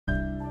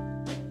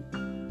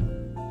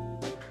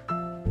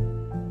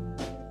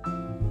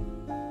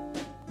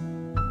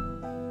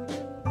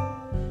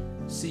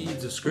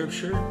of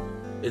Scripture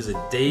is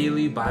a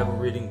daily Bible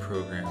reading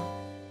program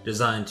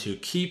designed to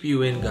keep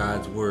you in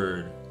God's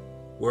Word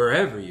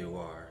wherever you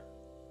are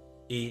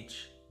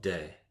each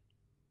day.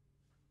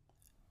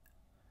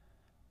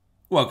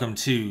 Welcome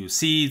to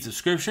Seeds of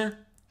Scripture.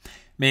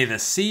 May the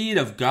seed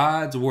of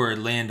God's Word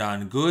land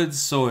on good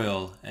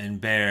soil and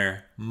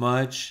bear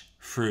much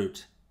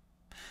fruit.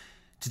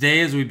 Today,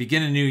 as we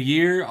begin a new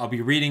year, I'll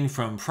be reading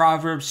from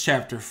Proverbs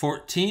chapter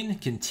 14,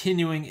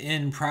 continuing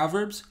in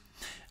Proverbs.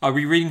 I'll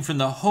be reading from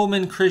the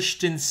Holman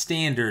Christian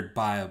Standard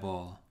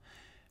Bible.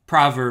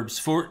 Proverbs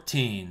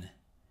 14.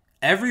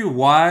 Every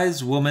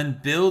wise woman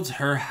builds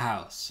her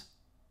house,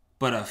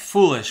 but a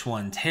foolish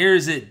one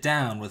tears it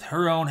down with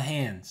her own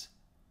hands.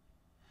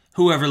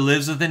 Whoever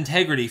lives with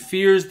integrity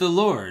fears the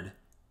Lord,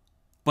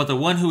 but the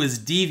one who is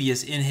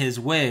devious in his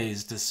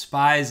ways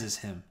despises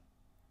him.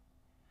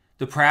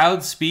 The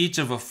proud speech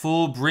of a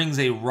fool brings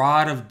a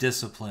rod of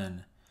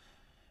discipline,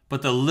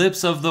 but the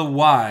lips of the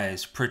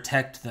wise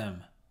protect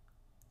them.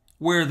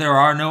 Where there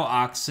are no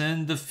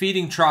oxen, the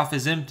feeding trough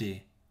is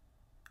empty,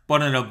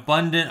 but an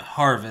abundant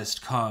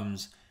harvest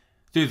comes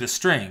through the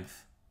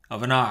strength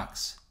of an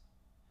ox.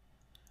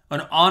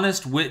 An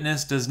honest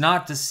witness does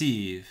not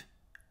deceive,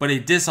 but a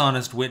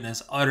dishonest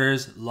witness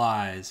utters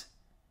lies.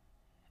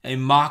 A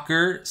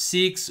mocker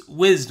seeks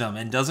wisdom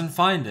and doesn't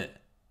find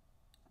it,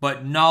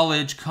 but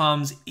knowledge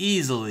comes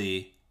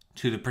easily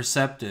to the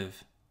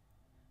perceptive.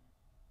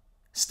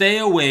 Stay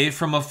away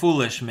from a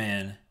foolish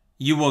man.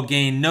 You will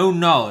gain no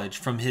knowledge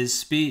from his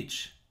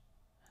speech.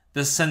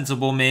 The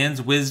sensible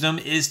man's wisdom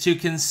is to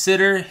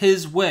consider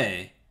his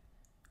way,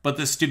 but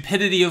the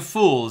stupidity of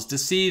fools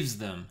deceives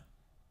them.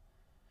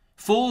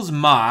 Fools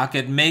mock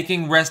at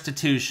making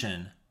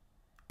restitution,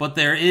 but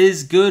there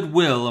is good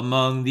will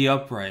among the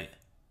upright.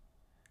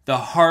 The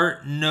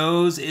heart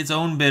knows its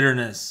own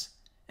bitterness,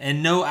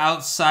 and no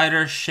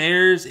outsider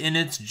shares in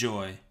its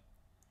joy.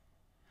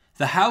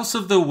 The house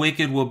of the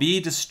wicked will be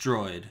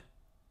destroyed,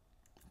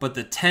 but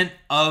the tent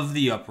of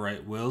the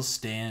upright will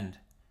stand.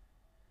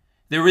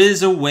 There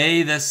is a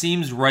way that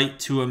seems right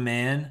to a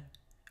man,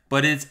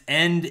 but its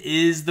end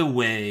is the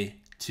way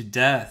to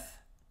death.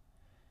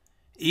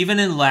 Even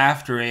in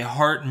laughter a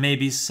heart may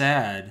be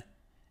sad,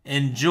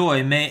 and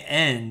joy may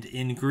end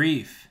in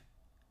grief.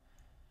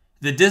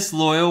 The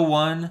disloyal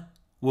one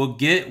will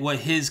get what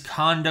his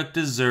conduct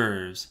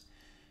deserves,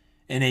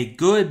 and a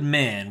good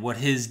man what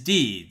his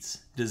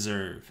deeds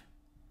deserve.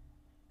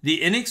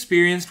 The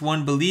inexperienced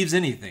one believes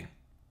anything,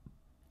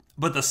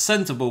 but the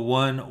sensible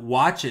one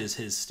watches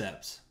his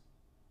steps.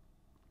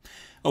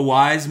 A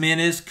wise man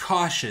is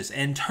cautious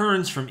and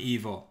turns from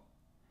evil,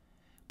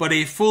 but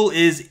a fool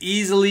is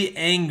easily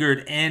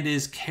angered and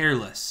is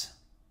careless.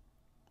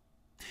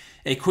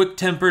 A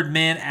quick-tempered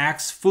man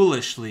acts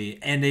foolishly,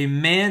 and a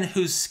man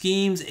who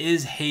schemes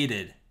is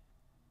hated.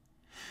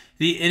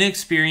 The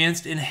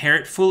inexperienced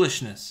inherit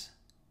foolishness,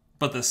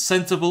 but the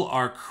sensible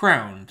are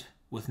crowned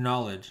with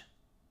knowledge.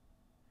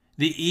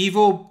 The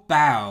evil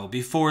bow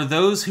before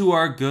those who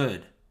are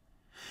good,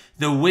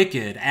 the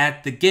wicked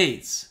at the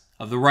gates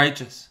of the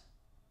righteous.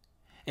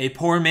 A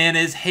poor man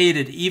is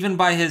hated even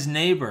by his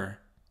neighbor,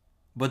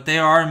 but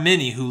there are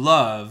many who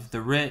love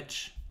the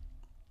rich.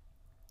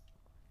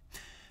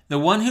 The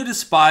one who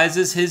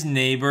despises his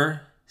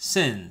neighbor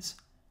sins,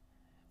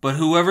 but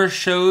whoever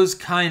shows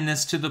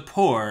kindness to the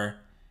poor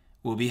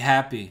will be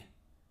happy.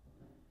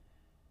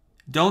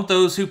 Don't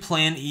those who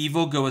plan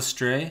evil go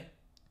astray?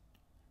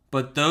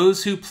 But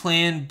those who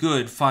plan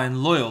good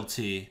find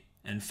loyalty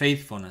and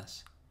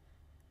faithfulness.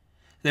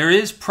 There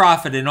is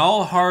profit in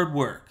all hard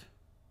work,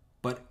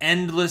 but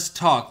endless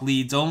talk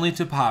leads only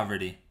to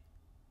poverty.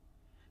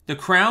 The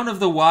crown of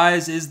the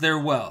wise is their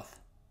wealth,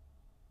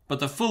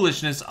 but the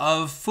foolishness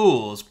of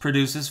fools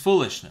produces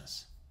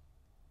foolishness.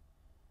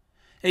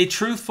 A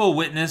truthful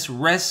witness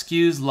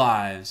rescues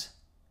lives,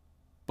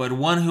 but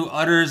one who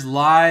utters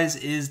lies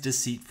is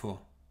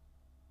deceitful.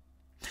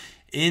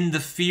 In the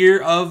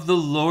fear of the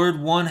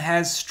Lord one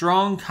has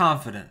strong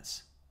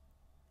confidence,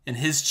 and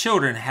his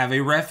children have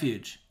a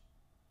refuge.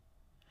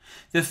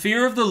 The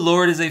fear of the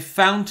Lord is a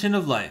fountain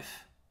of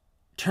life,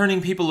 turning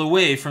people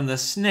away from the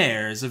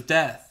snares of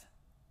death.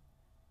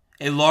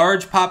 A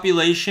large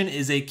population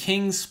is a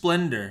king's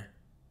splendor,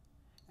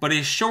 but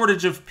a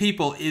shortage of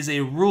people is a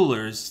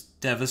ruler's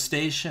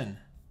devastation.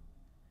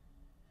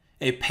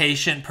 A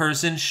patient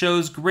person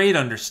shows great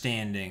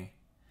understanding,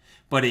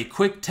 but a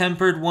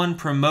quick-tempered one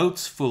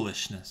promotes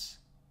foolishness.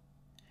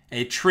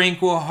 A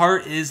tranquil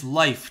heart is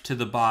life to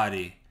the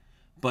body,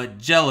 but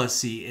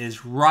jealousy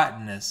is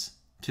rottenness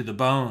to the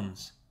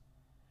bones.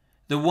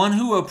 The one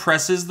who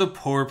oppresses the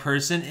poor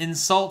person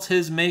insults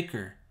his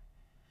maker,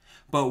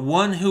 but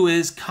one who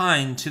is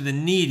kind to the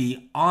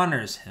needy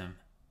honors him.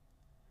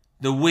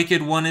 The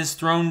wicked one is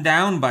thrown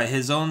down by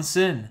his own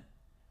sin,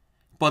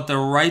 but the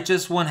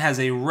righteous one has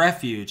a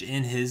refuge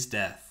in his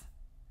death.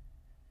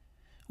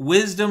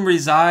 Wisdom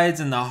resides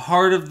in the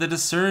heart of the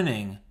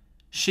discerning.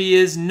 She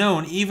is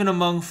known even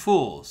among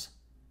fools.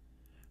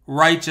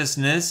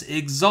 Righteousness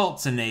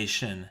exalts a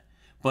nation,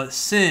 but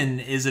sin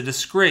is a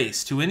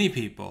disgrace to any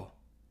people.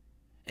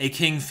 A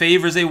king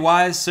favors a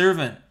wise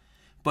servant,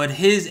 but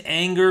his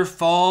anger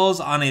falls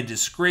on a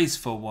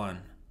disgraceful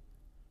one.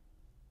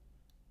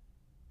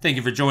 Thank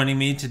you for joining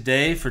me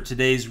today for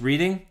today's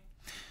reading.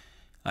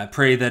 I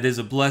pray that is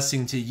a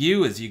blessing to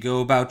you as you go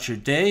about your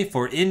day.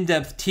 For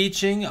in-depth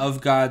teaching of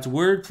God's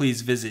Word,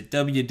 please visit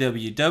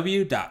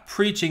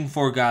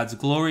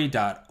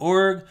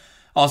www.preachingforgodsglory.org.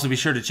 Also, be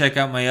sure to check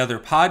out my other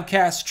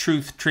podcast,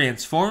 Truth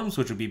Transforms,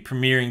 which will be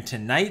premiering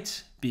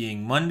tonight,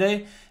 being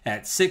Monday,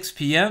 at 6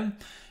 p.m.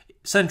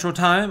 Central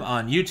Time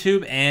on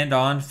YouTube and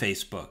on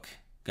Facebook.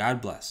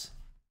 God bless.